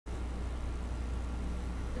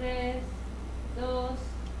3, 2.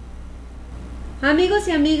 Amigos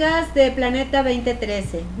y amigas de Planeta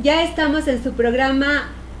 2013, ya estamos en su programa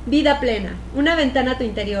Vida Plena, una ventana a tu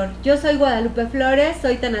interior. Yo soy Guadalupe Flores,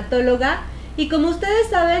 soy tanatóloga y como ustedes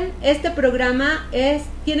saben, este programa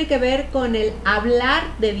tiene que ver con el hablar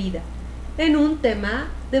de vida en un tema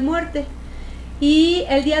de muerte. Y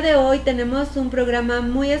el día de hoy tenemos un programa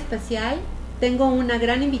muy especial. Tengo una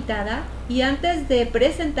gran invitada y antes de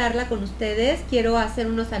presentarla con ustedes quiero hacer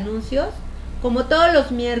unos anuncios. Como todos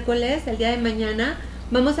los miércoles, el día de mañana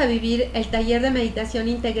vamos a vivir el taller de meditación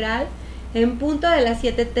integral en punto de las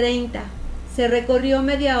 7:30. Se recorrió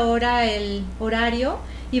media hora el horario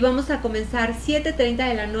y vamos a comenzar 7:30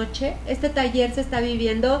 de la noche. Este taller se está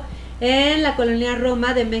viviendo en la colonia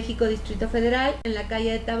Roma de México, Distrito Federal, en la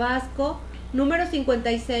calle de Tabasco, número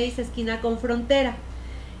 56, esquina con Frontera.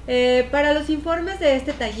 Para los informes de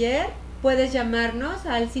este taller puedes llamarnos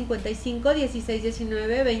al 55 16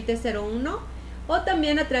 19 2001 o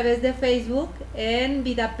también a través de Facebook en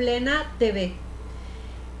Vida Plena TV.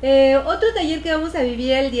 Otro taller que vamos a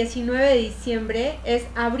vivir el 19 de diciembre es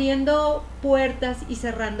abriendo puertas y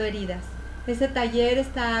cerrando heridas. Ese taller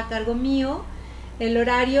está a cargo mío. El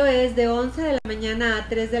horario es de 11 de la mañana a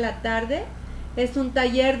 3 de la tarde. Es un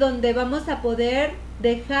taller donde vamos a poder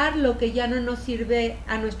dejar lo que ya no nos sirve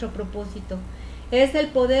a nuestro propósito. Es el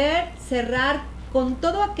poder cerrar con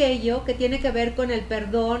todo aquello que tiene que ver con el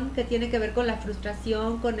perdón, que tiene que ver con la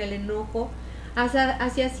frustración, con el enojo,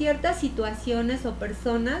 hacia ciertas situaciones o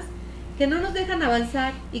personas que no nos dejan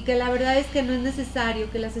avanzar y que la verdad es que no es necesario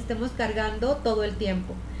que las estemos cargando todo el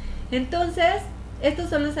tiempo. Entonces, estos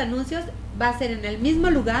son los anuncios. Va a ser en el mismo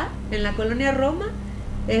lugar, en la colonia Roma,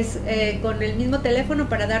 es con el mismo teléfono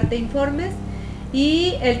para darte informes.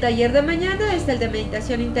 Y el taller de mañana es el de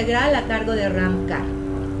meditación integral a cargo de Ramkar.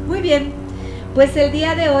 Muy bien, pues el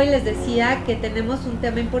día de hoy les decía que tenemos un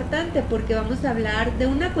tema importante porque vamos a hablar de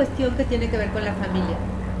una cuestión que tiene que ver con la familia.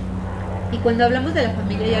 Y cuando hablamos de la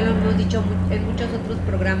familia, ya lo hemos dicho en muchos otros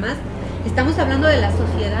programas, estamos hablando de la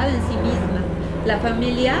sociedad en sí misma. La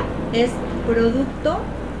familia es producto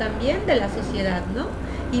también de la sociedad, ¿no?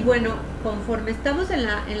 Y bueno, conforme estamos en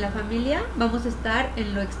la familia, vamos a estar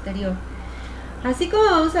en lo exterior. Así como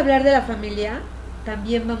vamos a hablar de la familia,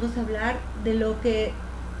 también vamos a hablar de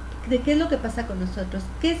qué es lo que pasa con nosotros,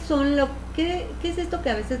 qué es esto que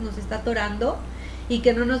a veces nos está atorando y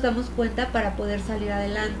que no nos damos cuenta para poder salir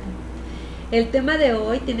adelante. El tema de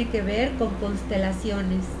hoy tiene que ver con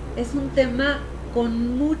constelaciones. Es un tema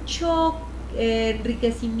con mucho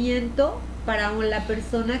enriquecimiento para la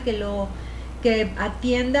persona que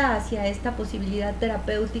atienda hacia esta posibilidad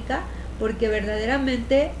terapéutica, porque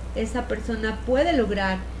verdaderamente esa persona puede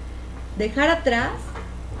lograr dejar atrás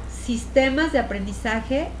sistemas de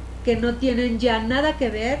aprendizaje que no tienen ya nada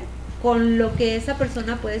que ver con lo que esa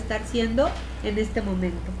persona puede estar siendo en este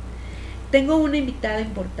momento. Tengo una invitada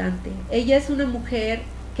importante. Ella es una mujer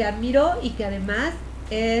que admiro y que además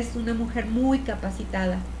es una mujer muy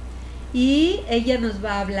capacitada. Y ella nos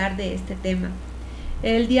va a hablar de este tema.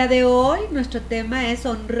 El día de hoy nuestro tema es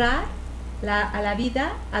honrar a la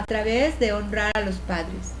vida a través de honrar a los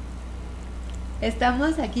padres.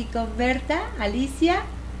 Estamos aquí con Bertha, Alicia,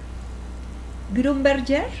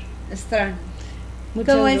 Grunberger, Stern.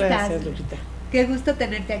 Muchas ¿Cómo gracias, estás? Lupita. Qué gusto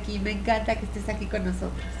tenerte aquí, me encanta que estés aquí con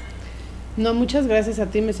nosotros. No, muchas gracias a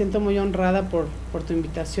ti, me siento muy honrada por tu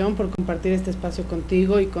invitación, por compartir este espacio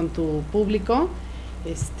contigo y con tu público.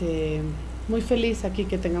 Muy feliz aquí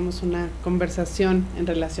que tengamos una conversación en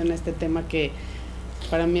relación a este tema que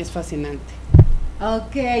para mí es fascinante.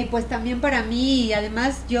 Ok, pues también para mí, y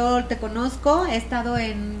además yo te conozco, he estado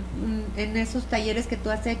en esos talleres que tú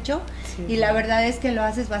has hecho, sí. Y la verdad es que lo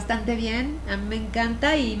haces bastante bien. A mí me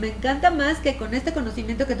encanta y me encanta más que con este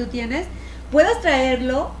conocimiento que tú tienes puedas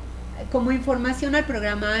traerlo como información al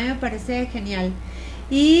programa. A mí me parece genial.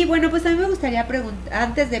 Y bueno, pues a mí me gustaría preguntar,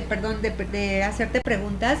 antes de hacerte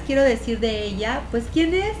preguntas, quiero decir de ella, pues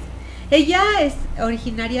 ¿quién es? Ella es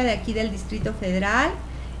originaria de aquí del Distrito Federal.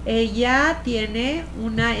 Ella tiene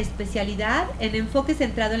una especialidad en enfoque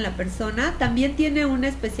centrado en la persona, también tiene una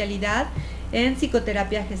especialidad en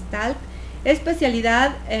psicoterapia gestalt,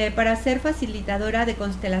 especialidad para ser facilitadora de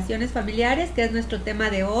constelaciones familiares, que es nuestro tema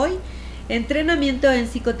de hoy, entrenamiento en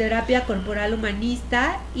psicoterapia corporal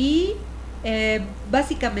humanista y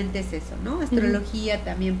básicamente es eso, ¿no? Astrología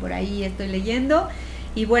también por ahí estoy leyendo.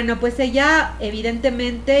 Y bueno, pues ella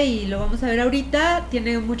evidentemente, y lo vamos a ver ahorita,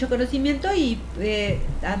 tiene mucho conocimiento y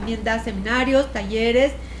también da seminarios,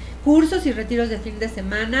 talleres, cursos y retiros de fin de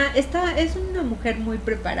semana. Esta es una mujer muy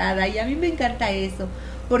preparada y a mí me encanta eso,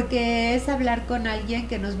 porque es hablar con alguien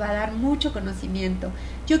que nos va a dar mucho conocimiento.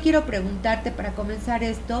 Yo quiero preguntarte para comenzar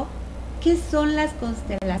esto, ¿qué son las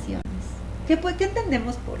constelaciones? ¿Qué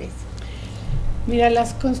entendemos por eso? Mira,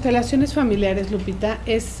 las constelaciones familiares, Lupita,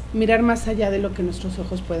 es mirar más allá de lo que nuestros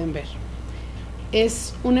ojos pueden ver.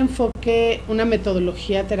 Es un enfoque, una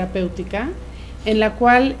metodología terapéutica en la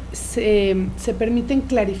cual se permiten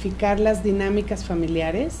clarificar las dinámicas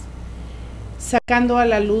familiares, sacando a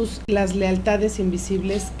la luz las lealtades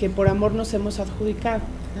invisibles que por amor nos hemos adjudicado.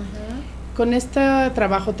 Uh-huh. Con este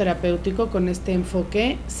trabajo terapéutico, con este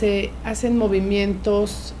enfoque, se hacen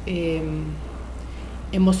movimientos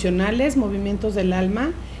emocionales, movimientos del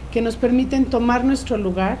alma, que nos permiten tomar nuestro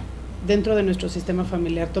lugar dentro de nuestro sistema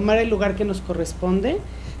familiar, tomar el lugar que nos corresponde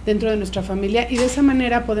dentro de nuestra familia, y de esa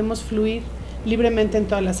manera podemos fluir libremente en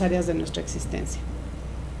todas las áreas de nuestra existencia.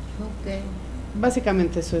 Okay.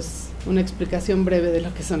 Básicamente eso es una explicación breve de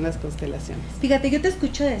lo que son las constelaciones. Fíjate, yo te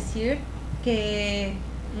escucho decir que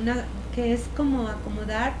es como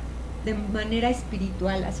acomodar de manera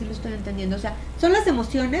espiritual, así lo estoy entendiendo. O sea, son las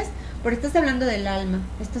emociones, pero estás hablando del alma,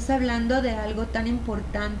 estás hablando de algo tan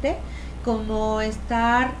importante como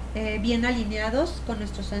estar bien alineados con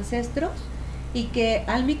nuestros ancestros y que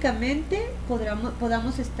álmicamente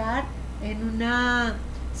podamos estar en una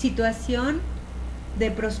situación de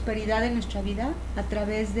prosperidad en nuestra vida a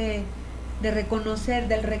través del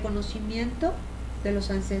reconocimiento de los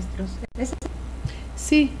ancestros. ¿Es así?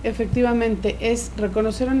 Sí, efectivamente, es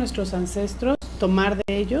reconocer a nuestros ancestros, tomar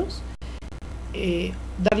de ellos,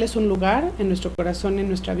 darles un lugar en nuestro corazón, en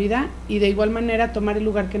nuestra vida, y de igual manera tomar el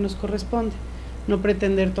lugar que nos corresponde, no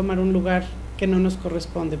pretender tomar un lugar que no nos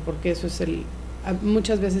corresponde, porque eso es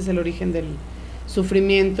muchas veces el origen del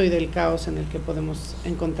sufrimiento y del caos en el que podemos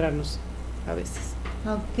encontrarnos a veces.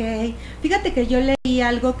 Ok, fíjate que yo leí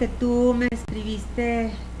algo que tú me escribiste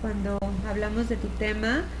cuando hablamos de tu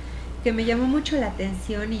tema, que me llamó mucho la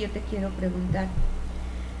atención y yo te quiero preguntar.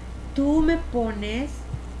 Tú me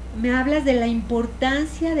hablas de la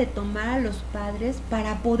importancia de tomar a los padres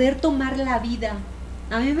para poder tomar la vida.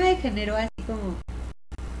 A mí me generó así como,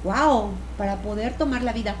 wow, para poder tomar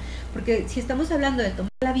la vida. Porque si estamos hablando de tomar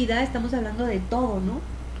la vida, estamos hablando de todo, ¿no?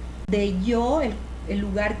 De yo, el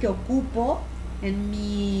lugar que ocupo en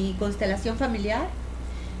mi constelación familiar,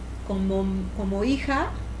 como hija,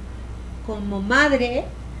 como madre,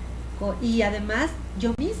 y además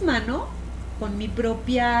yo misma, ¿no? Con mi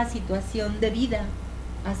propia situación de vida,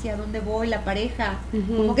 hacia dónde voy, la pareja,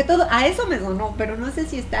 como que todo, a eso me sonó, pero no sé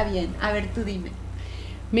si está bien. A ver, tú dime.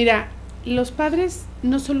 Mira, los padres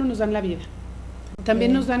no solo nos dan la vida,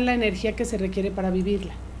 también nos dan la energía que se requiere para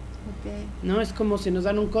vivirla. ¿No? Es como si nos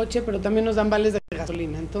dan un coche, pero también nos dan vales de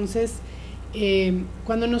gasolina. Entonces,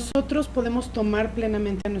 cuando nosotros podemos tomar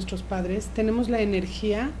plenamente a nuestros padres, tenemos la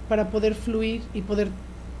energía para poder fluir y poder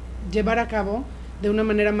llevar a cabo de una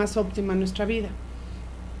manera más óptima nuestra vida.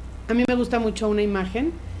 A mí me gusta mucho una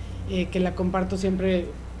imagen que la comparto siempre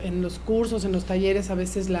en los cursos, en los talleres, a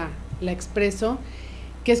veces la expreso,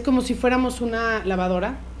 que es como si fuéramos una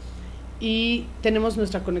lavadora y tenemos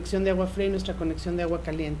nuestra conexión de agua fría y nuestra conexión de agua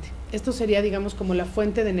caliente. Esto sería, digamos, como la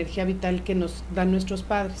fuente de energía vital que nos dan nuestros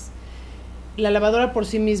padres. La lavadora por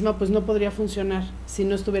sí misma pues no podría funcionar si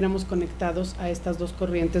no estuviéramos conectados a estas dos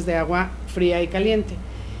corrientes de agua fría y caliente.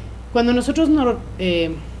 Cuando nosotros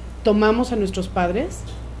tomamos a nuestros padres,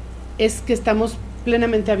 es que estamos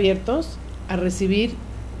plenamente abiertos a recibir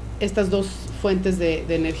estas dos fuentes de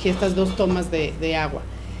energía, estas dos tomas de agua.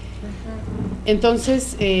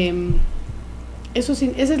 Entonces, esa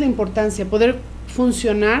es la importancia, poder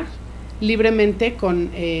funcionar libremente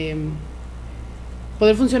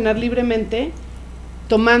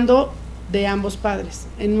tomando de ambos padres.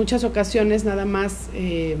 En muchas ocasiones nada más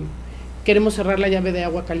queremos cerrar la llave de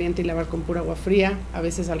agua caliente y lavar con pura agua fría, a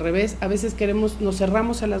veces al revés, a veces nos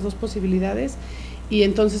cerramos a las dos posibilidades y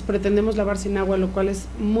entonces pretendemos lavar sin agua, lo cual es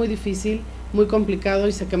muy difícil, muy complicado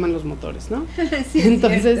y se queman los motores, ¿no? Sí,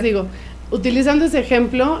 entonces digo, utilizando ese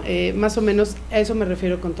ejemplo, más o menos a eso me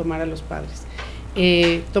refiero con tomar a los padres.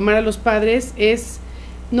 Tomar a los padres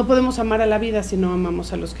no podemos amar a la vida si no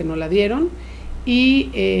amamos a los que no la dieron,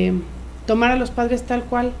 y tomar a los padres tal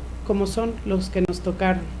cual como son los que nos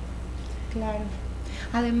tocaron. Claro.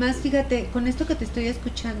 Además, fíjate, con esto que te estoy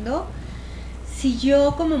escuchando, si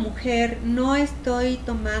yo como mujer no estoy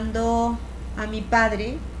tomando a mi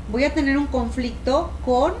padre, voy a tener un conflicto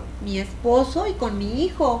con mi esposo y con mi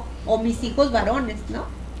hijo, o mis hijos varones, ¿no?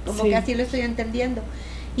 Como que así lo estoy entendiendo.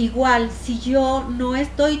 Igual, si yo no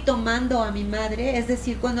estoy tomando a mi madre, es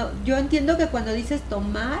decir, yo entiendo que cuando dices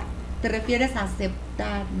tomar, te refieres a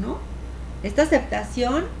aceptar, ¿no? Esta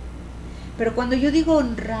aceptación, pero cuando yo digo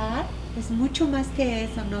honrar, es mucho más que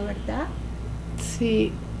eso, ¿no, verdad?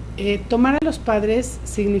 Sí, tomar a los padres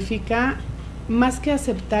significa, más que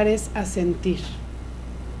aceptar, es asentir.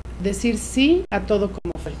 Decir sí a todo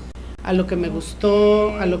como fue. A lo que me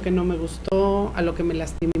gustó, a lo que no me gustó, a lo que me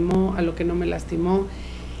lastimó, a lo que no me lastimó.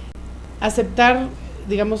 Aceptar,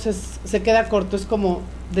 digamos, se queda corto, es como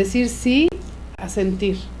decir sí,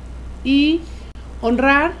 asentir. Y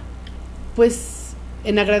honrar, pues,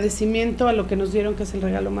 en agradecimiento a lo que nos dieron, que es el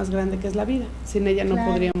regalo más grande, que es la vida. Sin ella no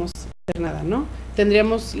podríamos hacer nada, ¿no?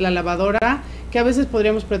 Tendríamos la lavadora, que a veces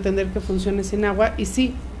podríamos pretender que funcione sin agua, y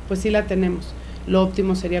sí, pues sí la tenemos. Lo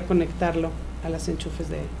óptimo sería conectarlo a las enchufes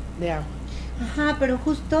de agua. Ajá, pero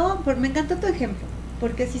justo, me encantó tu ejemplo,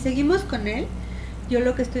 porque si seguimos con él, yo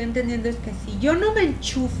lo que estoy entendiendo es que si yo no me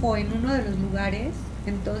enchufo en uno de los lugares,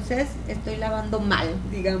 entonces estoy lavando mal,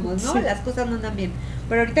 digamos, ¿no? Sí. Las cosas no andan bien.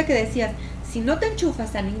 Pero ahorita que decías, si no te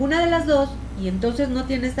enchufas a ninguna de las dos y entonces no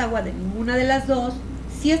tienes agua de ninguna de las dos,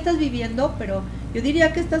 sí estás viviendo, pero yo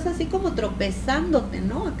diría que estás así como tropezándote,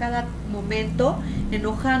 ¿no? A cada momento,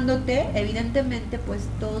 enojándote. Evidentemente, pues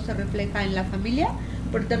todo se refleja en la familia,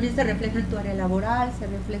 pero también se refleja en tu área laboral, se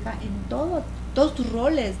refleja en todos tus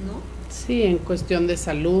roles, ¿no? Sí, en cuestión de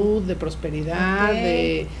salud, de prosperidad,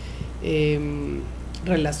 de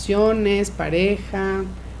relaciones, pareja,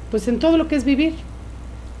 pues en todo lo que es vivir.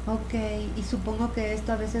 Ok, y supongo que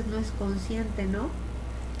esto a veces no es consciente, ¿no?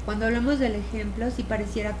 Cuando hablamos del ejemplo sí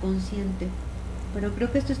pareciera consciente, pero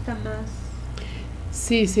creo que esto está más...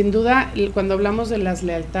 Sí, sin duda, cuando hablamos de las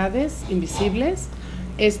lealtades invisibles,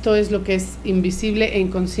 esto es lo que es invisible e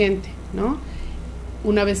inconsciente, ¿no?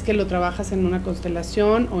 Una vez que lo trabajas en una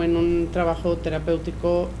constelación o en un trabajo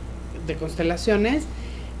terapéutico de constelaciones,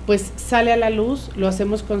 pues sale a la luz, lo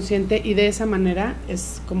hacemos consciente y de esa manera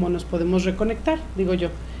es como nos podemos reconectar, digo yo,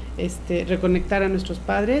 reconectar a nuestros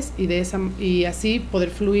padres y así poder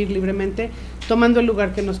fluir libremente tomando el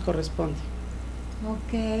lugar que nos corresponde.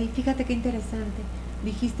 Ok, fíjate qué interesante,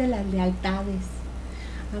 dijiste las lealtades.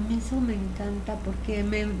 A mí eso me encanta porque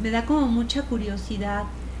me da como mucha curiosidad.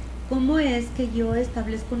 ¿Cómo es que yo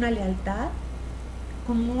establezco una lealtad?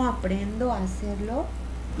 ¿Cómo aprendo a hacerlo?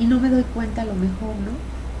 Y no me doy cuenta a lo mejor, ¿no?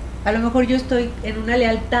 A lo mejor yo estoy en una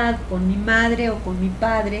lealtad con mi madre o con mi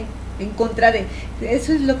padre en contra de...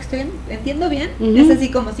 Eso es lo que estoy... ¿Entiendo bien? Uh-huh. Es así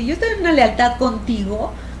como si yo estoy en una lealtad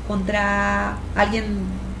contigo contra alguien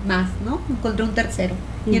más, ¿no? Contra un tercero.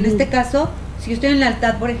 Uh-huh. Y en este caso, si yo estoy en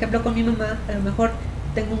lealtad, por ejemplo, con mi mamá, a lo mejor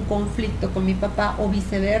tengo un conflicto con mi papá o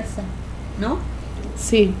viceversa, ¿no?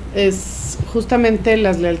 Sí, es justamente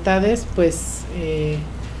las lealtades, pues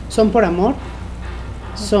son por amor,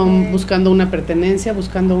 son buscando una pertenencia,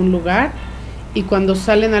 buscando un lugar, y cuando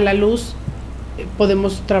salen a la luz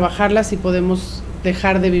podemos trabajarlas y podemos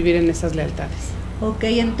dejar de vivir en esas lealtades. Ok,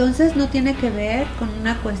 entonces no tiene que ver con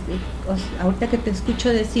una cuestión, ahorita que te escucho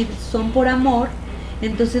decir son por amor,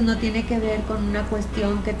 entonces no tiene que ver con una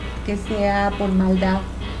cuestión que sea por maldad,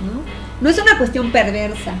 ¿no? No es una cuestión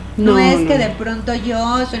perversa, no es que de pronto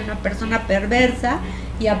yo soy una persona perversa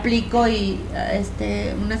y aplico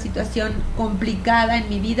una situación complicada en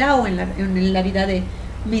mi vida o en la vida de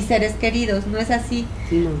mis seres queridos, no es así.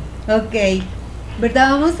 No. Ok,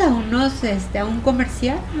 ¿verdad? Vamos a a un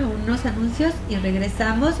comercial, a unos anuncios y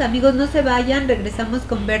regresamos. Amigos, no se vayan, regresamos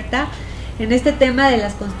con Bertha en este tema de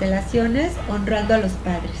las constelaciones, honrando a los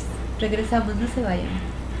padres. Regresamos, no se vayan.